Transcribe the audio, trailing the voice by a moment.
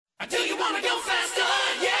wanna go faster,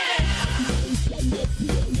 yeah.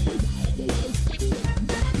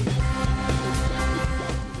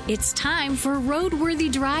 It's time for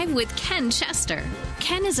RoadWorthy Drive with Ken Chester.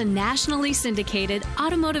 Ken is a nationally syndicated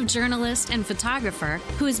automotive journalist and photographer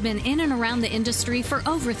who has been in and around the industry for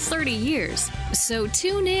over 30 years. So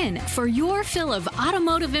tune in for your fill of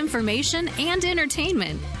automotive information and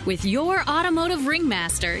entertainment with your automotive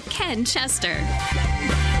ringmaster, Ken Chester.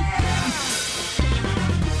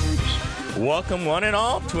 Welcome, one and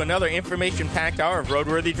all, to another information-packed hour of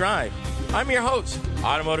RoadWorthy Drive. I'm your host,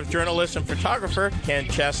 automotive journalist and photographer, Ken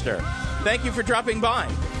Chester. Thank you for dropping by.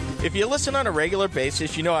 If you listen on a regular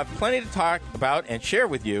basis, you know I have plenty to talk about and share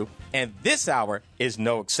with you, and this hour is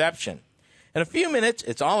no exception. In a few minutes,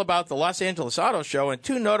 it's all about the Los Angeles Auto Show and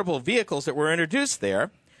two notable vehicles that were introduced there.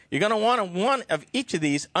 You're going to want one of each of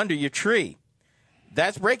these under your tree.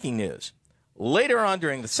 That's breaking news. Later on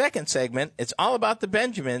during the second segment, it's all about the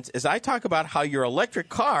Benjamins as I talk about how your electric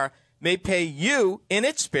car may pay you in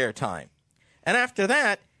its spare time. And after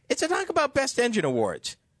that, it's a talk about Best Engine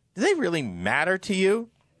Awards. Do they really matter to you?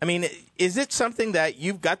 I mean, is it something that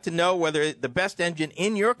you've got to know whether the best engine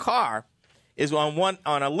in your car is on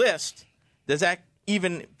a list? Does that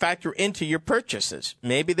even factor into your purchases?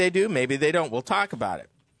 Maybe they do, maybe they don't. We'll talk about it.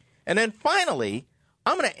 And then finally,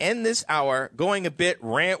 I'm going to end this hour going a bit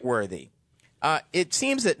rant-worthy. It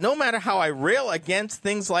seems that no matter how I rail against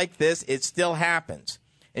things like this, it still happens.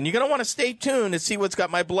 And you're going to want to stay tuned to see what's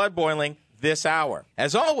got my blood boiling this hour.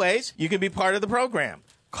 As always, you can be part of the program.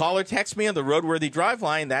 Call or text me on the RoadWorthy Drive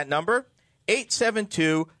line. That number,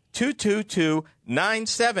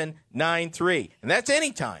 872-222-9793. And that's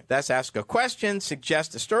anytime. That's ask a question,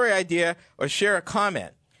 suggest a story idea, or share a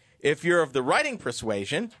comment. If you're of the writing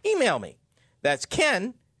persuasion, email me. That's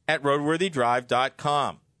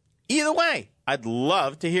ken@roadworthydrive.com. Either way, I'd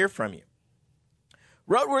love to hear from you.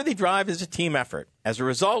 RoadWorthy Drive is a team effort. As a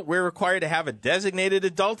result, we're required to have a designated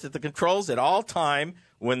adult at the controls at all time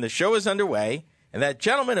when the show is underway. And that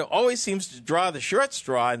gentleman who always seems to draw the short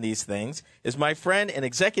straw in these things is my friend and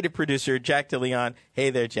executive producer, Jack DeLeon. Hey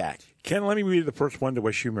there, Jack. Ken, let me be the first one to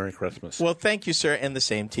wish you Merry Christmas. Well, thank you, sir, and the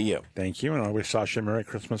same to you. Thank you, and I wish Sasha Merry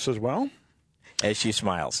Christmas as well. As she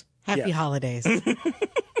smiles. Happy holidays.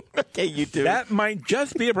 Okay, you two. That might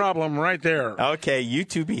just be a problem right there. Okay, you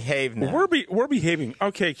two behave now. We're behaving.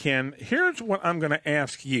 Okay, Ken, here's what I'm going to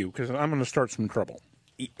ask you, because I'm going to start some trouble.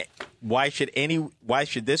 Why should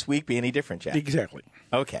this week be any different, Jack? Exactly.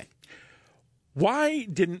 Okay. Why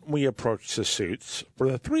didn't we approach the suits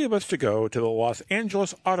for the three of us to go to the Los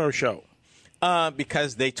Angeles Auto Show?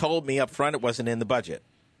 Because they told me up front it wasn't in the budget.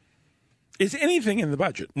 Is anything in the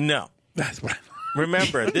budget? No. That's what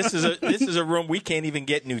Remember, this is a room we can't even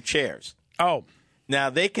get new chairs. Oh. Now,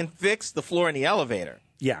 they can fix the floor in the elevator.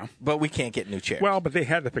 Yeah. But we can't get new chairs. Well, but they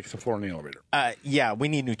had to fix the floor in the elevator. Yeah, we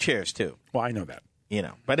need new chairs, too. Well, I know that. You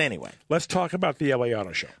know, but anyway. Let's talk about the LA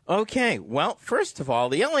Auto Show. Okay. Well, first of all,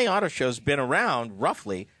 the LA Auto Show's been around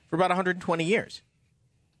roughly for about 120 years.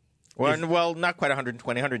 Well, not quite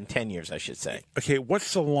 120, 110 years, I should say. Okay,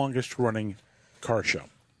 what's the longest running car show?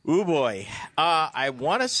 Ooh, boy. I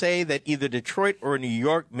want to say that either Detroit or New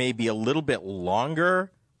York may be a little bit longer.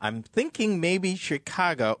 I'm thinking maybe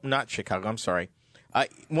Chicago. Not Chicago, I'm sorry.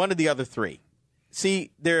 One of the other three.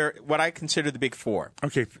 See, they're what I consider the big four.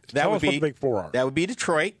 Okay, tell us what the big four are. That would be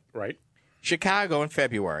Detroit. Right. Chicago in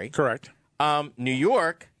February. Correct. New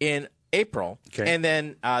York in April. Okay. And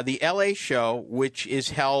then the LA show, which is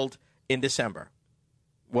held in December.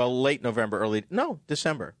 Well, late November,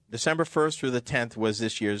 December. December 1st through the 10th was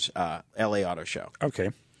this year's LA Auto Show.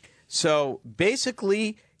 Okay. So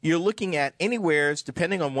basically, you're looking at anywheres,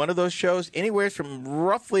 depending on one of those shows, anywhere from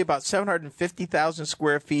roughly about 750,000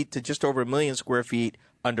 square feet to just over 1 million square feet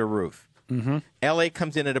under roof. Mm-hmm. LA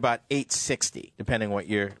comes in at about 860, depending on what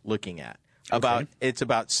you're looking at. It's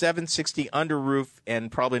about 760 under roof and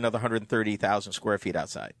probably another 130,000 square feet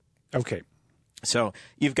outside. Okay. So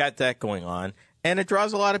you've got that going on, and it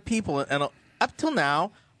draws a lot of people. And up till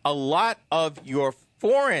now, a lot of your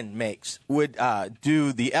foreign makes would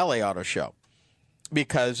do the LA Auto Show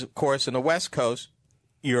because, of course, in the West Coast,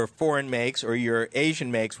 your foreign makes or your Asian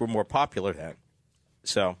makes were more popular then.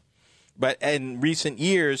 So, but in recent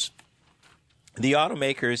years, the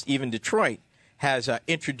automakers, even Detroit, has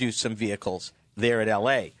introduced some vehicles there at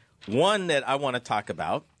LA. One that I want to talk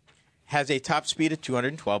about has a top speed of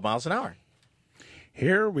 212 miles an hour.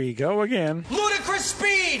 Here we go again. Ludicrous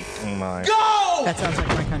speed! Oh my. Go! That sounds like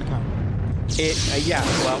my kind of car.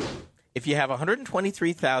 Well, if you have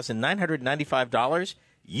 $123,995,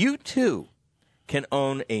 you too can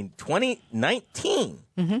own a 2019,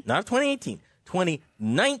 not 2018,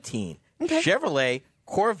 2019 Chevrolet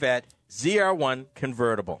Corvette ZR1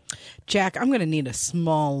 convertible. Jack, I'm going to need a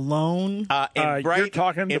small loan. You're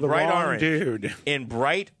talking to the wrong dude. In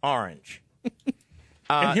bright orange.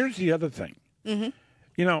 And here's the other thing. Mm-hmm.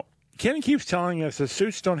 You know, Ken keeps telling us the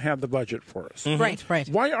suits don't have the budget for us. Mm-hmm. Right.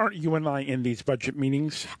 Why aren't you and I in these budget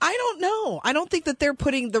meetings? I don't know. I don't think that they're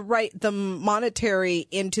putting the monetary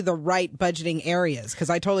into the right budgeting areas, because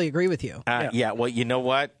I totally agree with you. Yeah, well, you know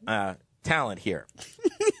what? Talent here.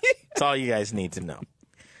 That's all you guys need to know.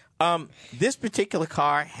 This particular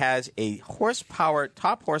car has a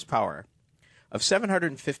top horsepower of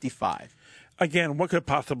 755. Again, what could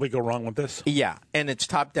possibly go wrong with this? Yeah, and it's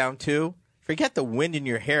top down too. Forget the wind in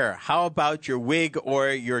your hair. How about your wig or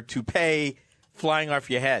your toupee flying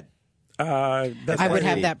off your head? I would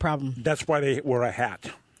have that problem. That's why they wear a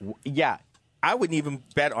hat. Yeah, I wouldn't even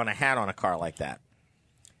bet on a hat on a car like that.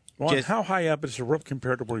 Well, how high up is the roof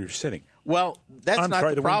compared to where you're sitting? Well, that's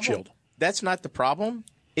not the problem. Windshield. That's not the problem.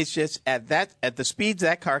 It's just at the speeds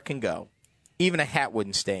that car can go, even a hat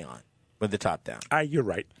wouldn't stay on with the top down. You're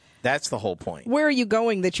right. That's the whole point. Where are you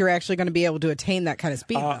going that you're actually going to be able to attain that kind of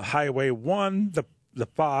speed? Highway 1, the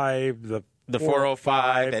 5, the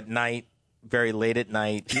 405 at night, very late at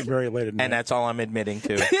night. Very late at night. And that's all I'm admitting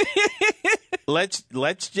to.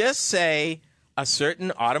 Let's just say a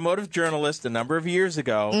certain automotive journalist a number of years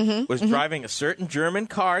ago was driving a certain German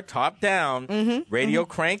car top down, radio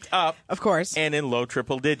cranked up. Of course. And in low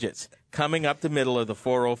triple digits, coming up the middle of the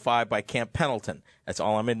 405 by Camp Pendleton. That's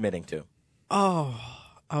all I'm admitting to. Oh,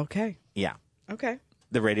 okay. Yeah. Okay.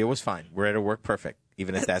 The radio was fine. We're at a work perfect,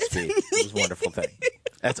 even at that speed. It was a wonderful thing.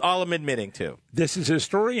 That's all I'm admitting to. This is his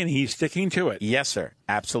story, and he's sticking to it. Yes, sir.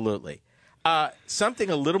 Absolutely. Something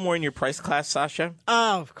a little more in your price class, Sasha.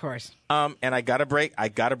 Oh, of course. And I gotta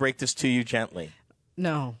break this to you gently.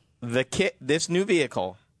 No. This new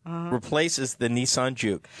vehicle replaces the Nissan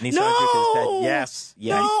Juke. Nissan No! Juke is dead. Yes.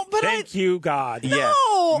 No, but Thank you, God. Yes.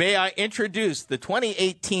 No! May I introduce the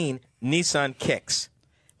 2018 Nissan Kicks?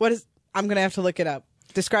 I'm going to have to look it up.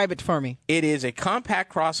 Describe it for me. It is a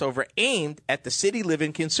compact crossover aimed at the city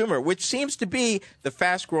living consumer, which seems to be the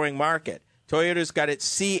fast-growing market. Toyota's got its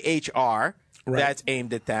CHR. Right. That's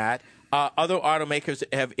aimed at that. Other automakers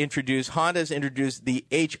have introduced, Honda's introduced the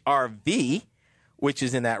HR-V, which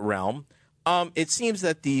is in that realm. It seems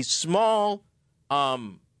that the small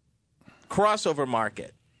crossover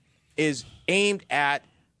market is aimed at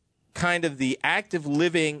kind of the active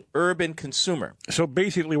living urban consumer. So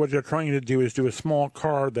basically what they're trying to do is do a small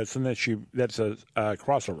car that's an issue, that's a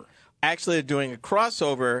crossover. Actually, they're doing a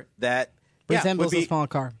crossover that Resembles a small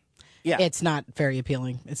car. Yeah. It's not very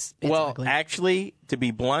appealing. It's ugly. Actually, to be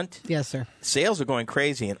blunt, Yes, sir. sales are going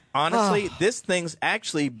crazy. And honestly, this thing's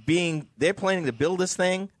actually they're planning to build this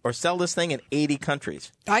thing or sell this thing in 80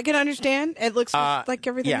 countries. I can understand. It looks like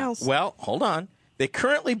everything else. Well, hold on. They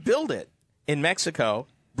currently build it in Mexico,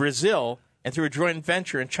 Brazil, and through a joint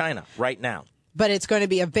venture in China right now. But it's going to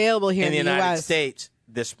be available here In the in the United U.S. States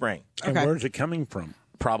this spring. And Okay. where's it coming from?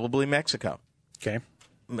 Probably Mexico. Okay.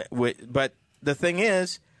 But the thing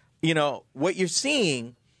is, what you're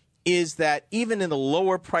seeing is that even in the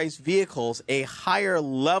lower priced vehicles, a higher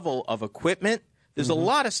level of equipment, there's a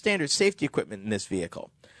lot of standard safety equipment in this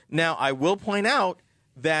vehicle. Now, I will point out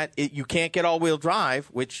that you can't get all-wheel drive,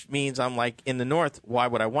 which means I'm like, in the north, why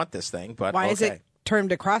would I want this thing? But Why okay. is it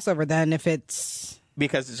termed a crossover then if it's...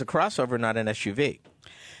 Because it's a crossover, not an SUV.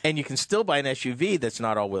 And you can still buy an SUV that's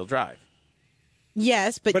not all-wheel drive.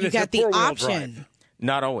 Yes, but you it's a got the four-wheel option. drive.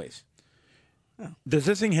 Not always. Does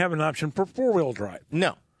this thing have an option for four-wheel drive?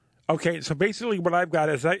 No. Okay, so basically what I've got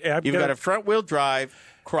is You've got a front-wheel drive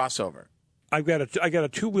crossover. I got a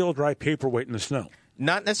two-wheel drive paperweight in the snow.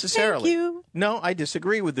 Not necessarily. Thank you. No, I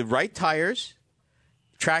disagree. With the right tires,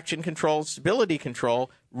 traction control, stability control,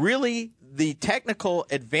 really the technical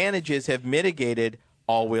advantages have mitigated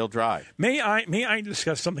all-wheel drive. May I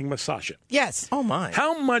discuss something with Sasha? Yes. Oh, my.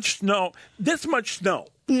 How much snow? This much snow.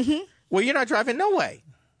 Well, you're not driving no way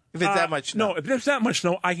if it's that much snow. No, if there's that much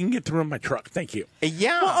snow, I can get through in my truck. Thank you.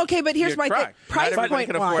 Yeah. Well, okay, but here's Your my truck. price Not everybody point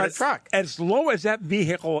can afford a wise. truck. As low as that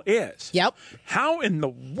vehicle is. Yep. How in the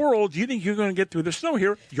world do you think you're going to get through the snow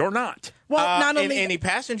here? You're not. Well, not in only... any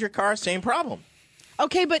passenger car, same problem.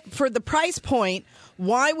 Okay, but for the price point,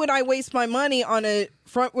 why would I waste my money on a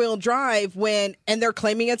front-wheel drive and they're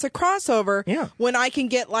claiming it's a crossover, when I can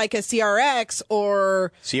get like a CRX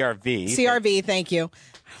or... CRV, thank you.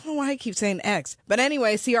 I don't know why I keep saying X. But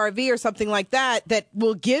anyway, CRV or something like that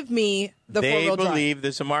will give me the four-wheel drive. They believe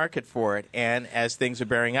there's a market for it, and as things are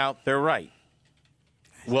bearing out, they're right.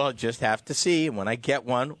 We'll just have to see. When I get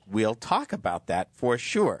one, we'll talk about that for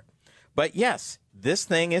sure. But yes, this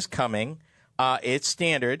thing is coming. It's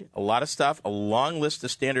standard, a lot of stuff, a long list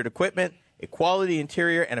of standard equipment, a quality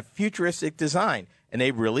interior, and a futuristic design. And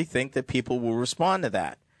they really think that people will respond to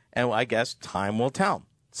that. And I guess time will tell.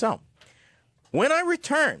 So, when I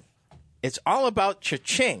return, it's all about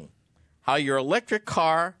cha-ching, how your electric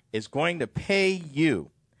car is going to pay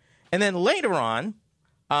you. And then later on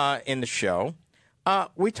in the show,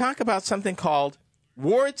 we talk about something called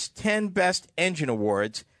Ward's 10 Best Engine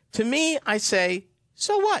Awards. To me, I say,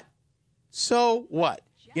 so what? So what?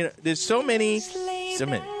 You know, there's so many.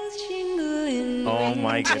 Oh,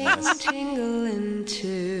 my goodness.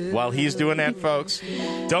 While he's doing that, folks,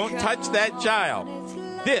 don't touch that child.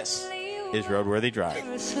 This is RoadWorthy Drive.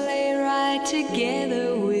 Sleigh ride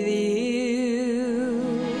together with you.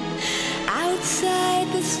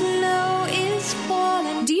 Outside the snow is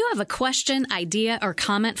falling. Do you have a question, idea, or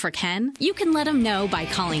comment for Ken? You can let him know by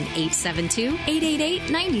calling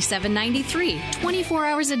 872-888-9793. 24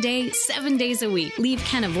 hours a day, 7 days a week. Leave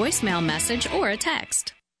Ken a voicemail message or a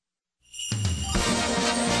text.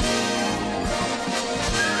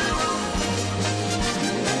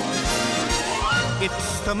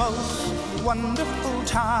 It's the most wonderful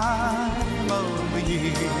time of the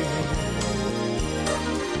year.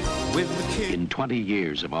 With the kids. In 20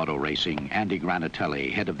 years of auto racing, Andy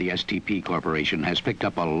Granatelli, head of the STP Corporation, has picked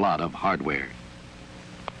up a lot of hardware.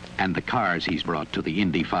 And the cars he's brought to the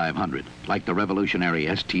Indy 500, like the revolutionary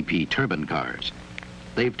STP turbine cars,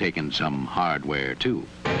 they've taken some hardware, too.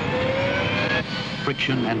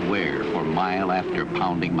 Friction and wear for mile after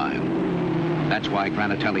pounding mile. That's why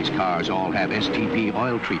Granatelli's cars all have STP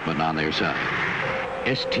oil treatment on their side.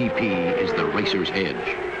 STP is the racer's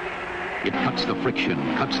edge. It cuts the friction,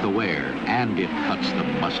 cuts the wear, and it cuts the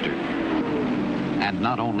mustard. And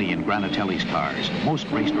not only in Granatelli's cars, most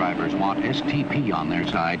race drivers want STP on their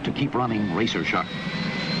side to keep running racer sharp.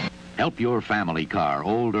 Help your family car,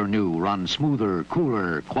 old or new, run smoother,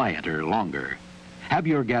 cooler, quieter, longer. Have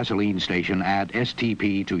your gasoline station add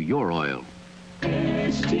STP to your oil.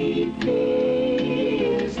 STP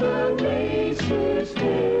is the racer's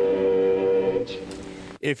edge.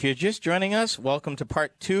 If you're just joining us, welcome to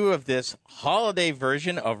part 2 of this holiday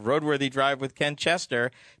version of RoadWorthy Drive with Ken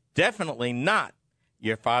Chester. Definitely not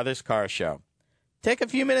your father's car show. Take a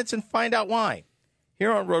few minutes and find out why.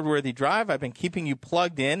 Here on RoadWorthy Drive, I've been keeping you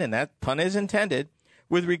plugged in, and that pun is intended,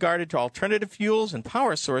 with regard to alternative fuels and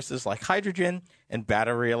power sources like hydrogen and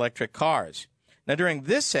battery electric cars. Now, during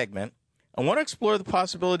this segment, I want to explore the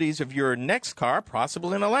possibilities of your next car,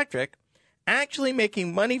 possibly an electric, actually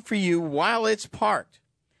making money for you while it's parked.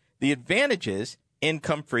 The advantages,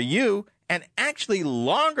 income for you, and actually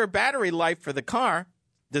longer battery life for the car.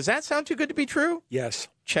 Does that sound too good to be true? Yes.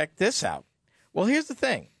 Check this out. Well, here's the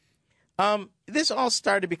thing. This all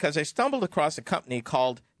started because I stumbled across a company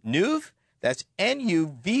called NUVVE. That's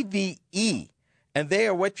NUVVE. And they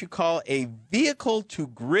are what you call a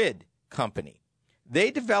vehicle-to-grid company.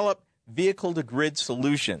 They develop vehicle-to-grid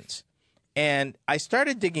solutions. And I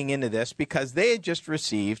started digging into this because they had just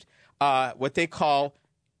received what they call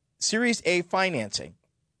Series A financing.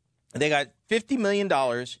 They got $50 million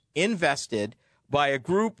invested by a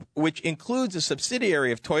group which includes a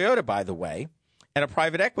subsidiary of Toyota, by the way, and a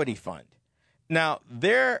private equity fund. Now,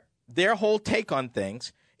 their whole take on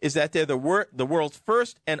things is that they're the world's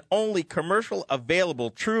first and only commercial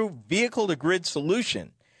available true vehicle-to-grid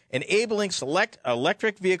solution, enabling select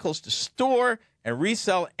electric vehicles to store and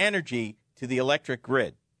resell energy to the electric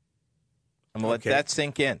grid. I'm going to let that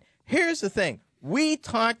sink in. Here's the thing. We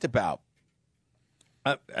talked about,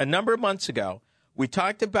 a number of months ago, we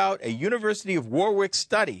talked about a University of Warwick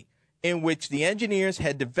study in which the engineers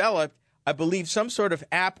had developed, I believe, some sort of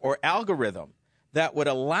app or algorithm that would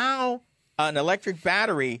allow an electric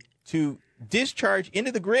battery to discharge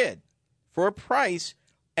into the grid for a price,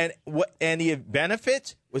 and the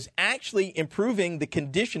benefits was actually improving the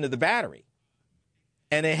condition of the battery.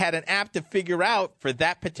 And they had an app to figure out for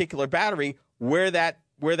that particular battery where that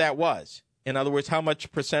was. In other words, how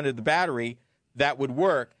much percent of the battery that would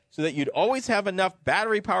work, so that you'd always have enough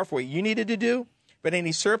battery power for what you needed to do, but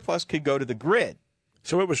any surplus could go to the grid.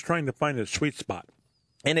 So it was trying to find a sweet spot.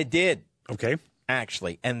 And it did. Okay.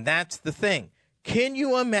 Actually. And that's the thing. Can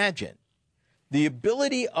you imagine the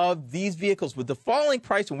ability of these vehicles with the falling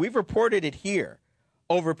price, and we've reported it here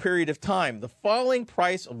over a period of time, the falling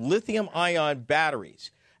price of lithium-ion batteries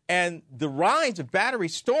and the rise of battery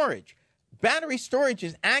storage. Battery storage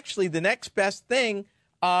is actually the next best thing.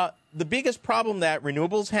 The biggest problem that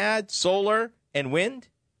renewables had, solar and wind,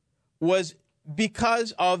 was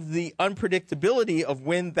because of the unpredictability of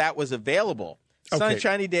when that was available.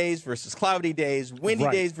 Sunshiny days versus cloudy days, windy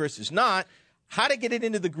days versus not. How to get it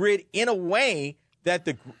into the grid in a way that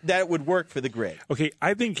it would work for the grid. Okay,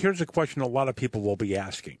 I think here's a question a lot of people will be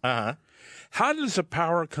asking. Uh-huh. How does a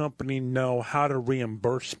power company know how to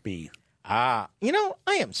reimburse me? I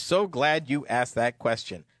am so glad you asked that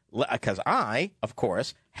question because I, of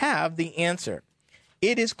course, have the answer.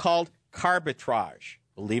 It is called arbitrage,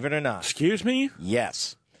 believe it or not. Excuse me?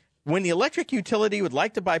 Yes. When the electric utility would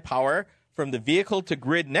like to buy power from the vehicle to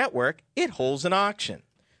grid network, it holds an auction.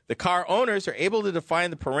 The car owners are able to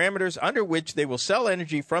define the parameters under which they will sell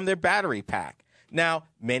energy from their battery pack. Now,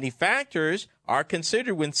 manufacturers are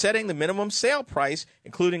considered when setting the minimum sale price,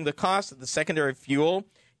 including the cost of the secondary fuel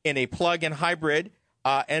in a plug-in hybrid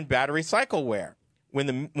and battery cycle wear.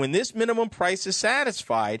 When this minimum price is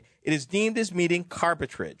satisfied, it is deemed as meeting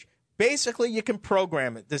arbitrage. Basically, you can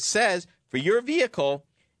program it that says, for your vehicle,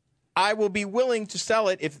 I will be willing to sell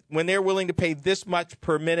it when they're willing to pay this much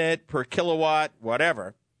per minute, per kilowatt,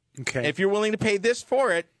 whatever. Okay. If you're willing to pay this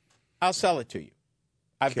for it, I'll sell it to you.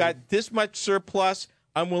 I've got this much surplus.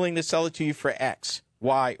 I'm willing to sell it to you for X,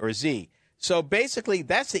 Y, or Z. So basically,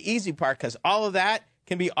 that's the easy part because all of that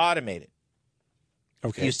can be automated.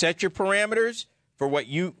 Okay. You set your parameters for what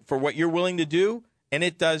you're willing to do, and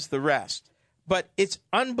it does the rest. But it's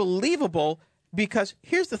unbelievable because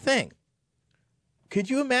here's the thing. Could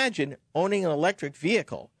you imagine owning an electric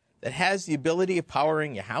vehicle that has the ability of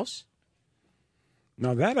powering your house?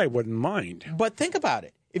 Now, that I wouldn't mind. But think about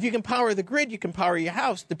it. If you can power the grid, you can power your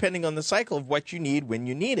house depending on the cycle of what you need when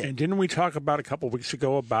you need it. And didn't we talk about a couple of weeks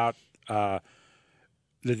ago about the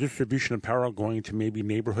distribution of power going to maybe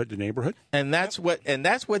neighborhood to neighborhood? And that's what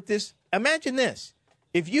this, imagine this.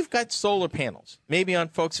 If you've got solar panels, maybe on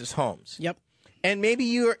folks' homes. Yep. And maybe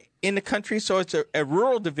you're in the country, so it's a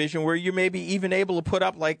rural division where you're maybe even able to put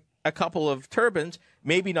up like a couple of turbines,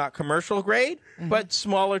 maybe not commercial grade, but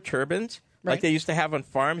smaller turbines. Right. Like they used to have on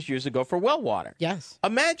farms years ago for well water. Yes.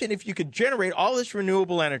 Imagine if you could generate all this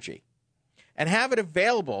renewable energy and have it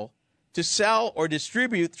available to sell or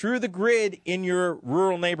distribute through the grid in your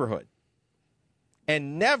rural neighborhood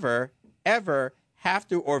and never, ever have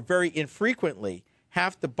to, or very infrequently,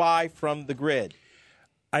 have to buy from the grid.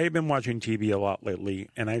 I have been watching TV a lot lately,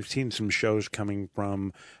 and I've seen some shows coming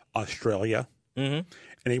from Australia. And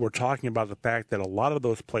they were talking about the fact that a lot of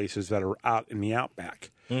those places that are out in the outback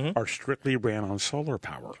are strictly ran on solar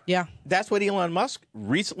power. Yeah. That's what Elon Musk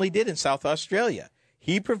recently did in South Australia.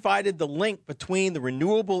 He provided the link between the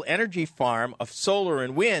renewable energy farm of solar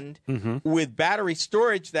and wind with battery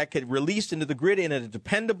storage that could release into the grid in a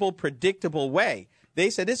dependable, predictable way. They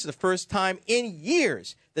said this is the first time in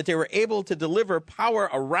years that they were able to deliver power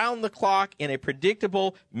around the clock in a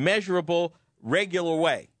predictable, measurable, regular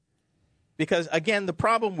way. Because, again, the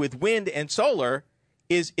problem with wind and solar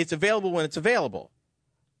is it's available when it's available.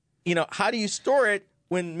 You know, how do you store it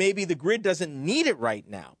when maybe the grid doesn't need it right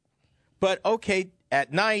now? But, okay,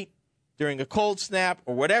 at night, during a cold snap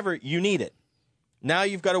or whatever, you need it. Now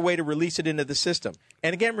you've got a way to release it into the system.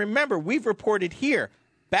 And, again, remember, we've reported here,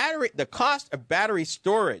 the cost of battery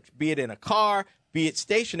storage, be it in a car, be it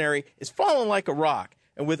stationary, is falling like a rock.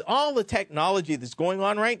 And with all the technology that's going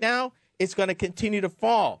on right now, it's going to continue to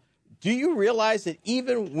fall. Do you realize that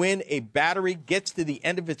even when a battery gets to the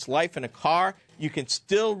end of its life in a car, you can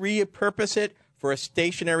still repurpose it for a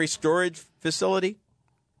stationary storage facility?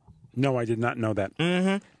 No, I did not know that.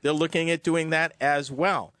 They're looking at doing that as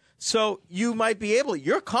well. So you might be able,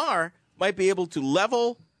 your car might be able to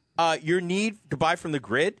level your need to buy from the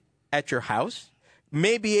grid at your house,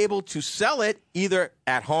 may be able to sell it either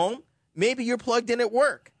at home, maybe you're plugged in at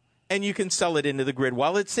work, and you can sell it into the grid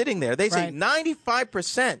while it's sitting there. They say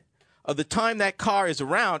 95% of the time that car is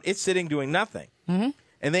around, it's sitting doing nothing. And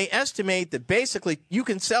they estimate that basically you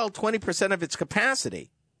can sell 20% of its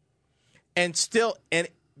capacity and still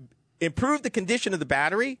improve the condition of the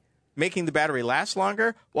battery, making the battery last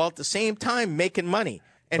longer, while at the same time making money.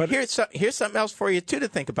 And here's something else for you, too, to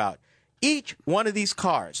think about. Each one of these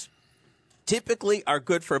cars typically are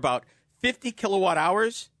good for about 50 kilowatt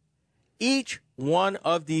hours. Each one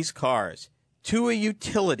of these cars to a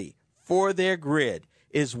utility for their grid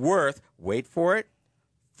is worth, wait for it,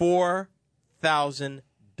 $4,000.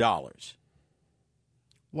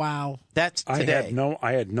 Wow. That's today.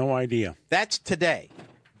 I had no idea. That's today.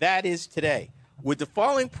 That is today. With the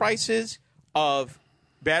falling prices of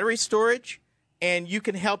battery storage, and you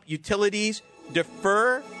can help utilities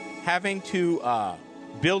defer having to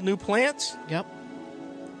build new plants. Yep.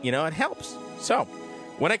 You know, it helps. So,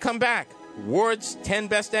 when I come back, Ward's 10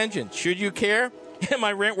 best engines. Should you care? In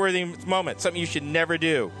my rant-worthy moment, something you should never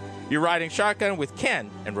do. You're riding shotgun with Ken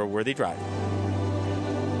and RoadWorthy Drive.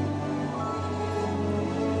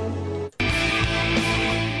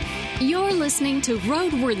 You're listening to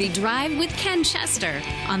RoadWorthy Drive with Ken Chester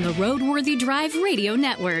on the RoadWorthy Drive Radio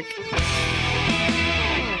Network.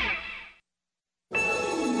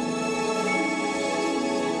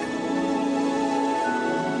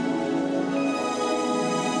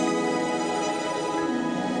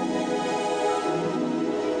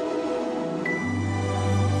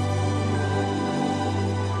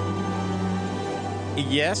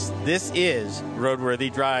 Yes, this is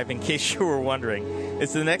RoadWorthy Drive, in case you were wondering.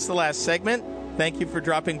 It's the next to last segment. Thank you for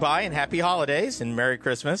dropping by, and happy holidays and Merry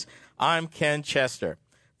Christmas. I'm Ken Chester.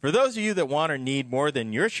 For those of you that want or need more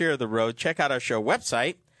than your share of the road, check out our show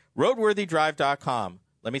website, roadworthydrive.com.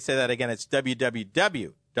 Let me say that again. It's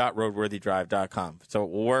www.roadworthydrive.com, so it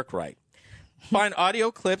will work right. Find audio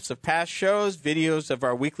clips of past shows, videos of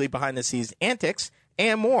our weekly behind-the-scenes antics,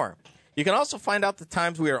 and more. You can also find out the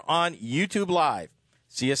times we are on YouTube Live.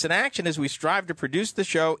 See us in action as we strive to produce the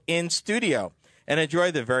show in studio and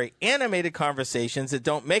enjoy the very animated conversations that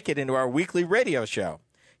don't make it into our weekly radio show.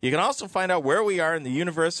 You can also find out where we are in the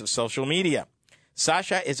universe of social media.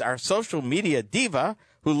 Sasha is our social media diva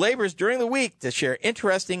who labors during the week to share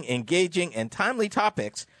interesting, engaging, and timely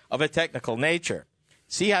topics of a technical nature.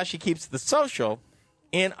 See how she keeps the social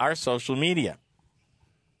in our social media.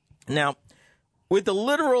 Now, with the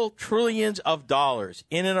literal trillions of dollars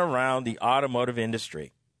in and around the automotive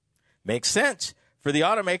industry, makes sense for the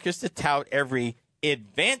automakers to tout every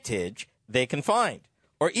advantage they can find,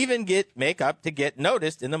 or even make up to get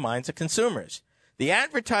noticed in the minds of consumers. The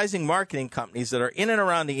advertising marketing companies that are in and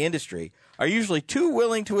around the industry are usually too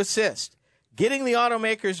willing to assist. Getting the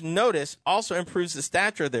automakers noticed also improves the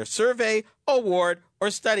stature of their survey, award,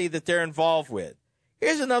 or study that they're involved with.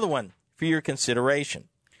 Here's another one for your consideration.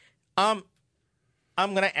 I'm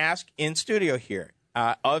going to ask in studio here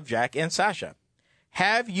of Jack and Sasha.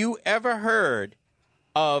 Have you ever heard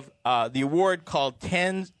of the award called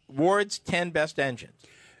Ward's 10 Best Engines?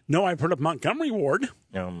 No, I've heard of Montgomery Ward.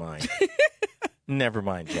 Oh, my. Never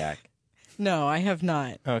mind, Jack. No, I have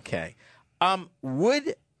not. Okay.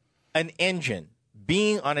 Would an engine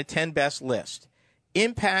being on a 10 best list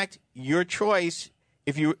impact your choice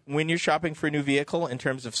when you're shopping for a new vehicle in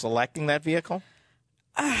terms of selecting that vehicle?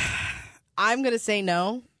 I'm going to say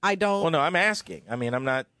no. I don't. Well, no, I'm asking. I mean, I'm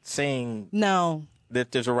not saying no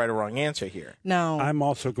that there's a right or wrong answer here. No. I'm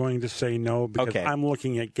also going to say no because Okay. I'm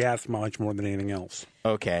looking at gas mileage more than anything else.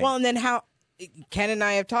 Okay. Well, and then Ken and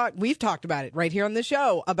I we've talked about it right here on the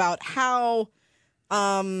show about how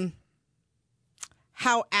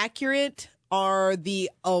accurate are the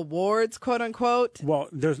awards, quote unquote. Well,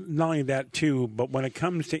 there's not only that too, but when it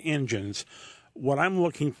comes to engines, what I'm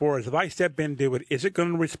looking for is if I step into it, is it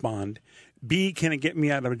going to respond? B, can it get me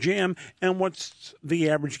out of a jam? And what's the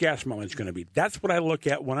average gas mileage going to be? That's what I look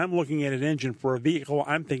at when I'm looking at an engine for a vehicle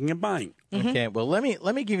I'm thinking of buying. Mm-hmm. Okay, well, let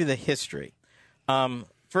me give you the history.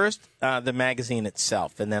 First, the magazine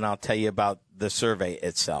itself, and then I'll tell you about the survey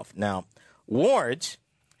itself. Now, Ward's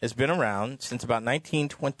has been around since about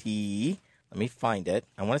 1920. Let me find it.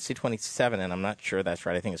 I want to say 27, and I'm not sure that's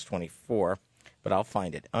right. I think it's 24, but I'll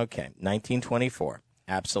find it. Okay, 1924.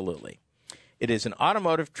 Absolutely. It is an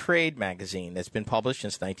automotive trade magazine that's been published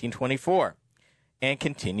since 1924 and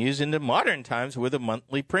continues into modern times with a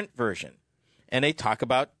monthly print version. And they talk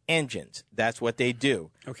about engines. That's what they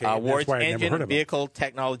do. Okay, Ward's that's why I never Engine heard of it. Vehicle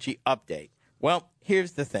Technology Update. Well,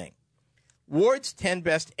 here's the thing. Ward's 10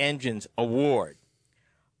 Best Engines Award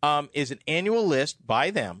is an annual list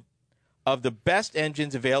by them of the best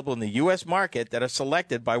engines available in the U.S. market that are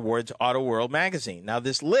selected by Ward's Auto World magazine. Now,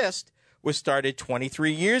 this list was started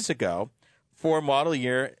 23 years ago for model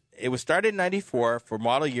year. It was started in 94 for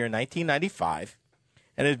model year 1995,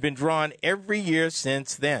 and has been drawn every year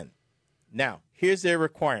since then. Now, here's their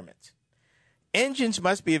requirements. Engines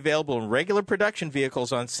must be available in regular production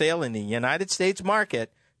vehicles on sale in the United States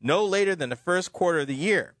market no later than the first quarter of the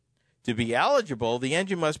year. To be eligible, the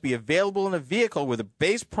engine must be available in a vehicle with a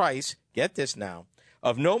base price, get this now,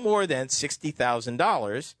 of no more than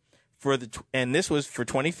 $60,000 and this was for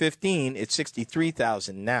 2015. It's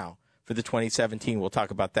 $63,000 now for the 2017. We'll talk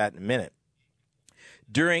about that in a minute.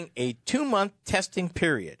 During a 2-month testing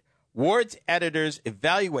period, Ward's editors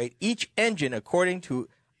evaluate each engine according to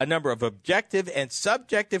a number of objective and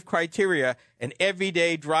subjective criteria in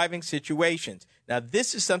everyday driving situations. Now,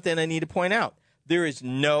 this is something I need to point out. There is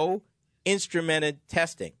no instrumented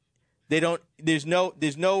testing. There's no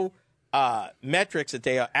metrics that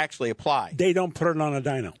they actually apply. They don't put it on a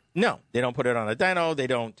dyno. No, they don't put it on a dyno. They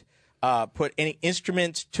don't put any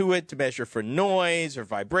instruments to it to measure for noise or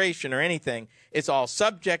vibration or anything. It's all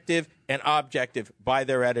subjective and objective by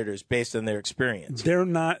their editors based on their experience.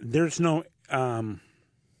 There's no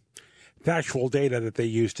factual data that they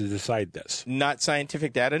use to decide this? Not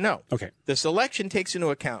scientific data, no. Okay. The selection takes into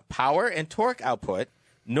account power and torque output,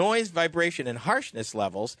 noise, vibration, and harshness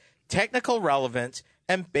levels, technical relevance,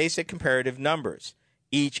 and basic comparative numbers.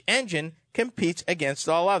 Each engine competes against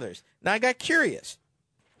all others. Now, I got curious.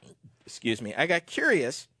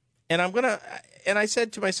 And I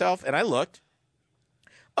said to myself, and I looked,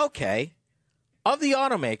 okay, of the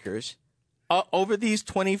automakers, over these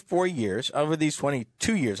 22 years,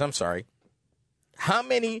 how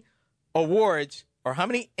many awards or how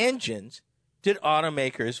many engines did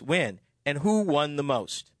automakers win, and who won the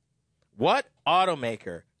most? What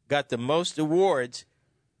automaker got the most awards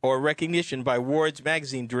or recognition by Awards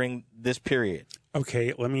magazine during this period?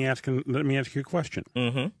 Okay, let me ask you a question.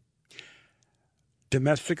 Mm-hmm.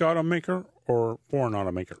 Domestic automaker or foreign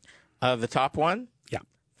automaker? The top one? Yeah.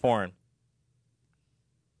 Foreign.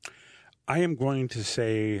 I am going to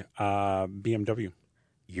say BMW.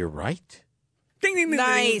 You're right. Ding, ding, ding,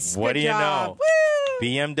 Nice. What Good do you job. know? Woo!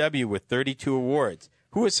 BMW with 32 awards.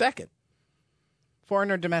 Who was second? Foreign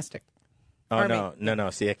or domestic? Oh, Army. no.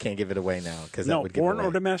 See, I can't give it away now because that No, would give foreign it away.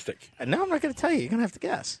 or domestic? No, I'm not going to tell you. You're going to have to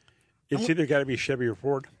guess. It's either got to be Chevy or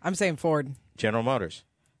Ford. I'm saying Ford. General Motors.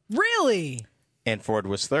 Really? And Ford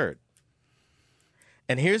was third.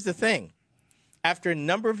 And here's the thing. After a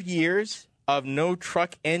number of years of no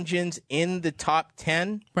truck engines in the top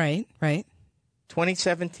 10, Right.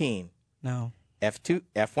 2017, No.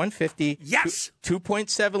 F-150, Yes!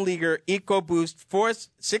 2.7 liter EcoBoost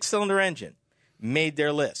 6-cylinder engine made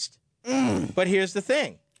their list. But here's the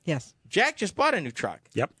thing. Yes. Jack just bought a new truck.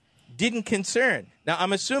 Yep. Didn't concern. Now,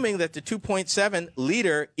 I'm assuming that the 2.7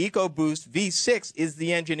 liter EcoBoost V6 is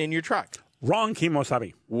the engine in your truck. Wrong,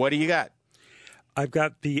 Kimosabi. What do you got? I've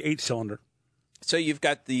got the 8-cylinder. So you've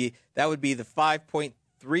got that would be the 5.3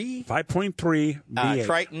 5.3 V8.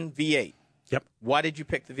 Triton V8. Yep. Why did you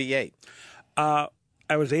pick the V8?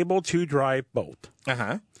 I was able to drive both.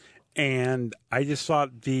 Uh-huh. And I just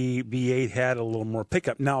thought the V8 had a little more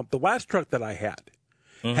pickup. Now, the last truck that I had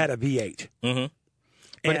had a V8. Mm-hmm.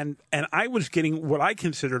 And I was getting what I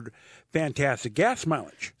considered fantastic gas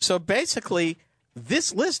mileage. So basically,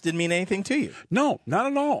 this list didn't mean anything to you. No, not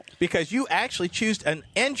at all. Because you actually chose an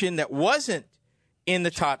engine that wasn't in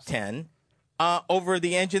the top 10 over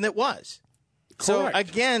the engine that was. Correct. So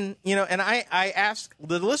again, and I ask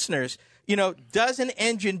the listeners, does an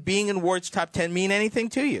engine being in Ward's top 10 mean anything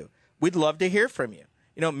to you? We'd love to hear from you.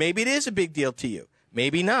 Maybe it is a big deal to you.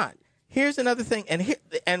 Maybe not. Here's another thing.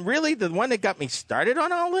 And really the one that got me started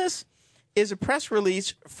on all this is a press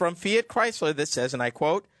release from Fiat Chrysler that says, and I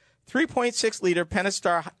quote, 3.6-liter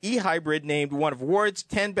Pentastar e-hybrid named one of Ward's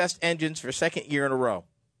 10 best engines for second year in a row.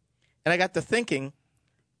 And I got to thinking,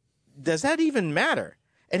 does that even matter?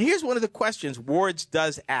 And here's one of the questions Ward's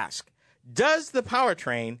does ask. Does the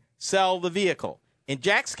powertrain sell the vehicle? In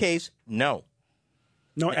Jack's case, no.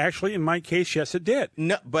 No, actually, in my case, yes, it did.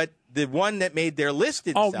 No, but the one that made their list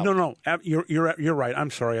didn't sell. No. You're right.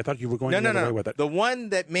 I'm sorry. I thought you were going the other way with it. The one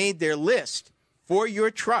that made their list for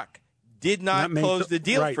your truck did not close the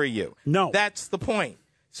deal for you. No. That's the point.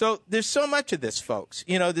 So there's so much of this, folks.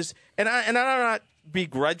 This, and I'm not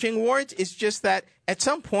begrudging Wards. It's just that at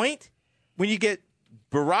some point, when you get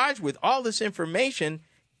barraged with all this information,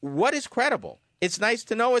 what is credible? It's nice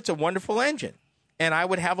to know it's a wonderful engine. And I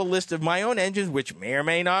would have a list of my own engines, which may or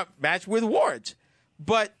may not match with Ward's.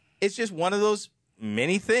 But it's just one of those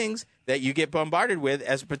many things that you get bombarded with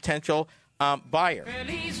as a potential buyer.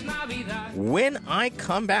 When I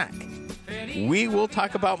come back, we will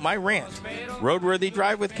talk about my rant. Roadworthy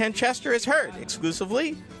Drive with Ken Chester is heard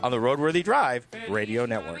exclusively on the Roadworthy Drive Radio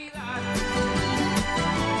Network.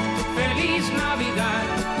 Feliz Navidad.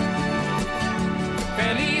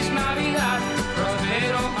 Feliz Navidad.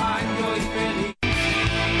 Prospero año y feliz.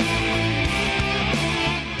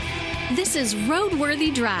 This is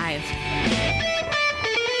Roadworthy Drive.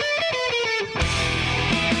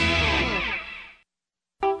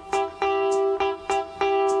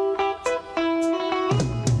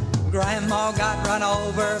 Grandma got run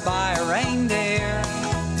over by a reindeer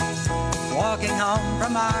walking home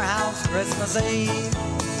from our house Christmas Eve.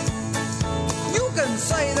 You can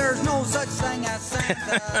say there's no such thing as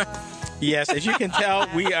Santa. Yes, as you can tell,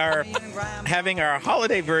 we are having our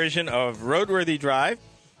holiday version of Roadworthy Drive.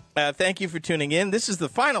 Thank you for tuning in. This is the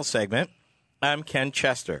final segment. I'm Ken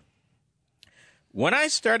Chester. When I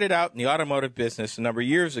started out in the automotive business a number of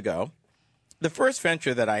years ago, the first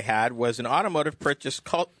venture that I had was an automotive purchase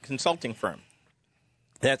consulting firm.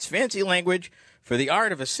 That's fancy language for the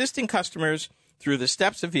art of assisting customers through the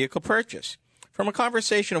steps of vehicle purchase, from a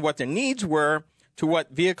conversation of what their needs were to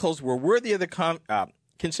what vehicles were worthy of the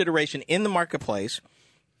consideration in the marketplace,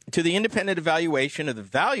 to the independent evaluation of the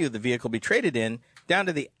value of the vehicle be traded in, down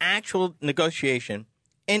to the actual negotiation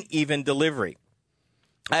and even delivery.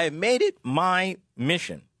 I have made it my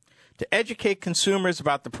mission to educate consumers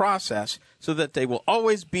about the process so that they will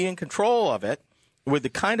always be in control of it with the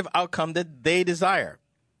kind of outcome that they desire.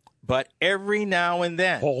 But every now and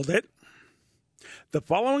then... Hold it. The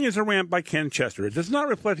following is a rant by Ken Chester. It does not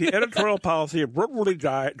reflect the editorial policy of RoadWorthy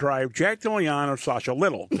Drive, Jack DeLeon, or Sasha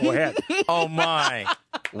Little. Go ahead. Oh, my.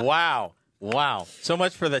 Wow. So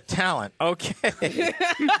much for the talent. Okay.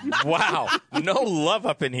 Wow. No love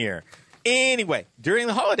up in here. Anyway, during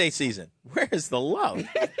the holiday season, where is the love?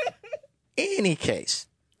 Any case,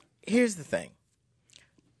 here's the thing.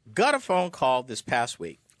 Got a phone call this past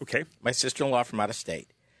week. Okay. My sister-in-law from out of state.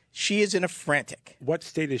 She is in a frantic. What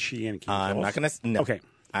state is she in? I'm not going to. No. Okay.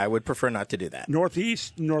 I would prefer not to do that.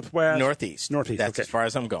 Northeast, northwest? Northeast. That's okay. as far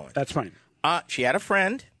as I'm going. That's fine. She had a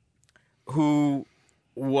friend who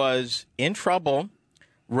was in trouble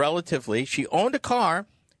relatively. She owned a car,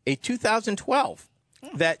 a 2012,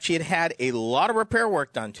 that she had had a lot of repair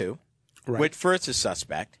work done to, which first is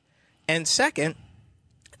suspect. And second,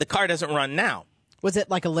 the car doesn't run now. Was it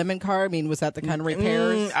like a lemon car? I mean, was that the kind of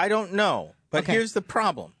repairs? I don't know. But here's the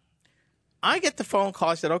problem. I get the phone call.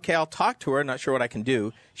 I said, okay, I'll talk to her. Not sure what I can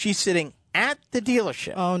do. She's sitting at the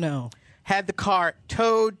dealership. Oh, no. Had the car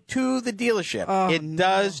towed to the dealership. It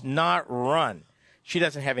does not run. She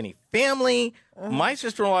doesn't have any family. My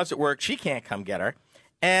sister-in-law's at work. She can't come get her.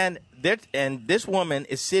 And this woman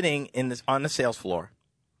is sitting on the sales floor.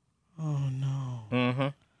 Oh, no. Mm-hmm.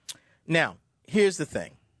 Now, here's the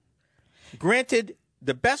thing. Granted,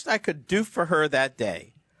 the best I could do for her that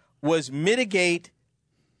day was mitigate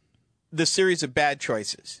the series of bad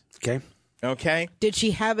choices. Okay? Did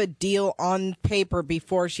she have a deal on paper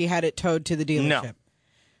before she had it towed to the dealership? No.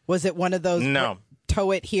 Was it one of those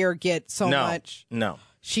tow it here, get so much? No.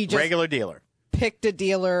 She just regular dealer. Picked a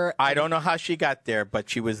dealer. I don't know how she got there, but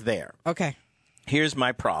she was there. Okay. Here's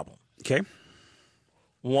my problem. Okay.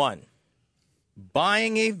 1,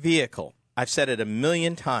 buying a vehicle, I've said it a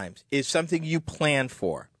million times, is something you plan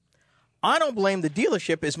for. I don't blame the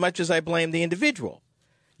dealership as much as I blame the individual.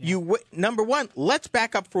 Number one, let's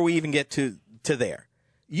back up before we even get to there.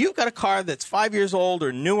 You've got a car that's 5 years old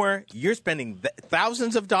or newer. You're spending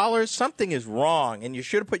thousands of dollars. Something is wrong, and you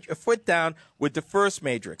should have put your foot down with the first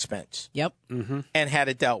major expense. Yep. And had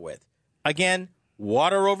it dealt with. Again,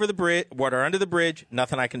 water under the bridge,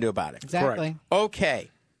 nothing I can do about it. Exactly. Correct. Okay,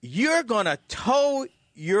 you're going to tow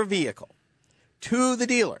your vehicle to the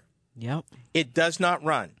dealer. Yep. It does not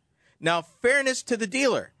run. Now, fairness to the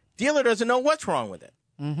dealer. Dealer doesn't know what's wrong with it.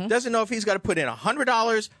 Doesn't know if he's got to put in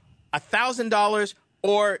 $100, $1,000,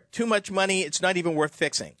 or too much money. It's not even worth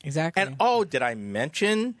fixing. Exactly. And, did I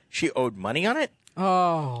mention she owed money on it? It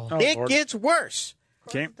Lord. gets worse.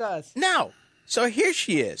 Okay. It does. Now, so here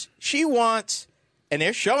she is. She wants, and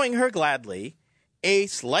they're showing her gladly, a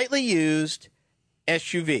slightly used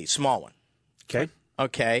SUV, small one. Okay.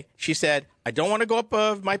 Okay. She said, I don't want to go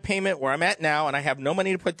above my payment where I'm at now, and I have no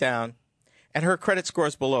money to put down. And her credit score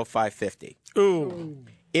is below 550. Ooh.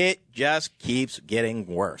 It just keeps getting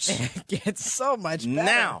worse. It gets so much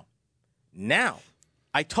better. Now,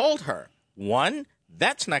 I told her, 1,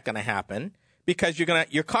 that's not going to happen because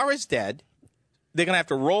your car is dead. They're going to have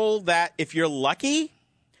to roll that. If you're lucky,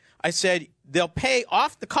 I said, they'll pay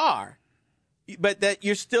off the car, but that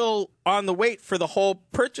you're still on the wait for the whole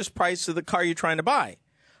purchase price of the car you're trying to buy.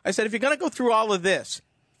 I said, if you're going to go through all of this,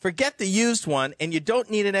 forget the used one, and you don't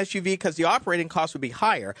need an SUV because the operating cost would be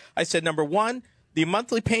higher. I said, number 1, the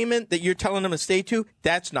monthly payment that you're telling them to stay to,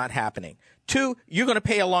 that's not happening. 2, you're going to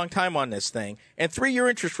pay a long time on this thing. And 3, your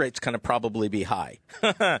interest rate's going to probably be high.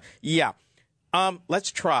 Yeah.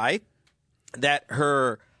 Let's try that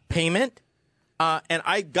her payment, and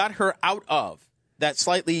I got her out of that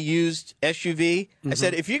slightly used SUV. I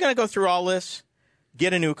said, if you're going to go through all this,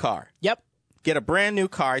 get a new car. Yep. Get a brand new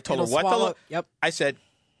car. I told her what Yep. I said,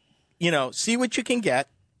 see what you can get.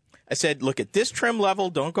 I said, look at this trim level.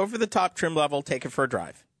 Don't go for the top trim level. Take it for a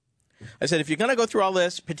drive. I said, if you're going to go through all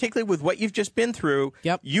this, particularly with what you've just been through,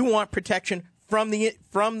 you want protection from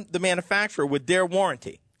the manufacturer with their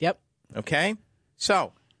warranty. Yep. Okay?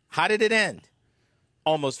 So, how did it end?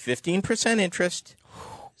 Almost 15% interest,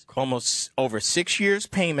 almost over 6 years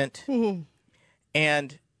payment,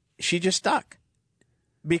 and she just stuck.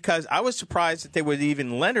 Because I was surprised that they would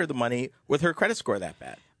even lend her the money with her credit score that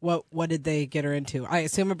bad. What did they get her into? I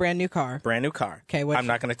assume a brand new car. Brand new car. Okay. I'm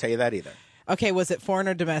not going to tell you that either. Okay. Was it foreign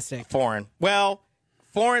or domestic? Foreign. Well,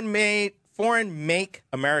 foreign make,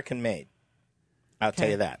 American made. I'll tell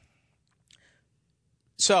you that.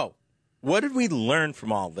 So, what did we learn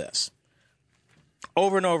from all this?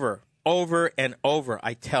 Over and over,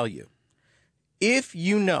 I tell you, if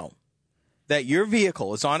you know that your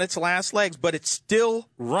vehicle is on its last legs, but it's still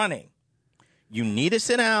running, you need to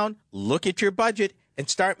sit down, look at your budget, and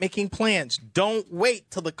start making plans. Don't wait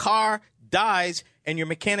till the car dies and your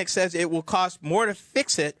mechanic says it will cost more to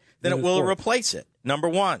fix it than it will replace it. Number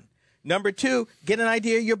one. Number two, get an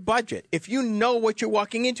idea of your budget. If you know what you're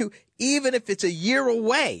walking into, even if it's a year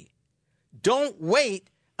away, don't wait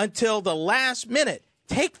until the last minute.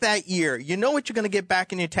 Take that year. You know what you're going to get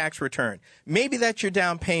back in your tax return. Maybe that's your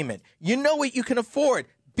down payment. You know what you can afford.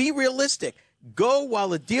 Be realistic. Go while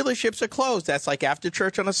the dealerships are closed. That's like after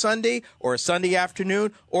church on a Sunday or a Sunday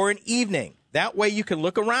afternoon or an evening. That way you can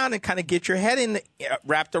look around and kind of get your head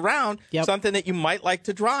wrapped around something that you might like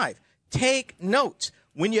to drive. Take notes.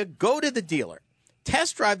 When you go to the dealer,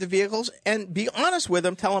 test drive the vehicles and be honest with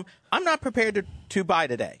them. Tell them, I'm not prepared to buy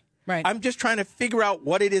today. Right. I'm just trying to figure out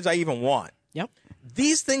what it is I even want. Yep.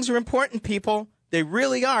 These things are important, people. They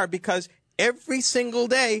really are, because every single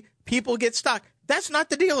day people get stuck. That's not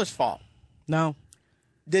the dealer's fault. No.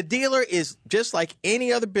 The dealer is just like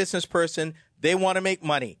any other business person. They want to make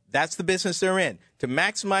money. That's the business they're in, to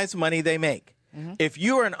maximize the money they make. Mm-hmm. If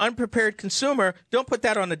you are an unprepared consumer, don't put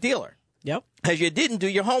that on the dealer. Yep. Because you didn't do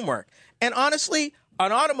your homework. And honestly,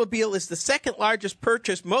 an automobile is the second largest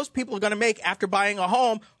purchase most people are going to make after buying a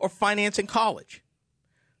home or financing college.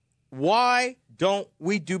 Why don't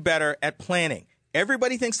we do better at planning?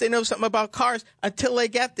 Everybody thinks they know something about cars until they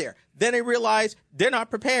get there. Then they realize they're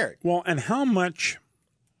not prepared. Well, and how much,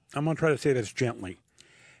 I'm going to try to say this gently,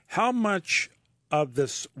 how much of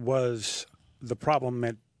this was the problem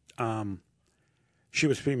that she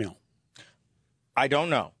was female? I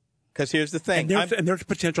don't know. Because here's the thing. And there's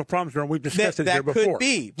potential problems there, and we've discussed it here before. That could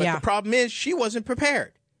be. But the problem is she wasn't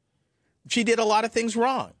prepared. She did a lot of things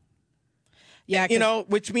wrong. Yeah.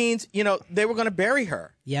 Which means, they were going to bury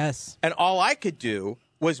her. Yes. And all I could do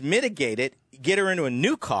was mitigate it, get her into a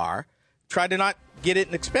new car, try to not get it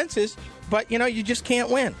in expenses, but, you just can't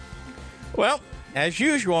win. Well, as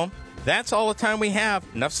usual, that's all the time we have.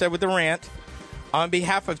 Enough said with the rant. On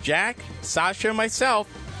behalf of Jack, Sasha, and myself,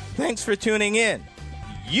 thanks for tuning in.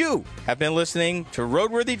 You have been listening to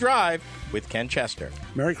RoadWorthy Drive with Ken Chester.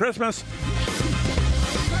 Merry Christmas.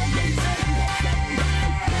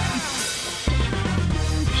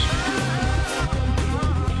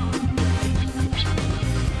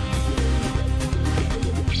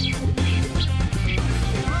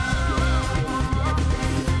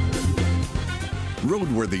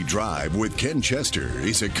 RoadWorthy Drive with Ken Chester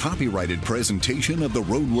is a copyrighted presentation of the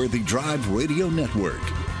RoadWorthy Drive Radio Network.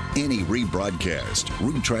 Any rebroadcast,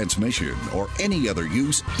 retransmission, or any other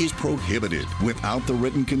use is prohibited without the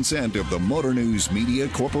written consent of the Motor News Media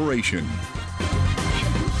Corporation.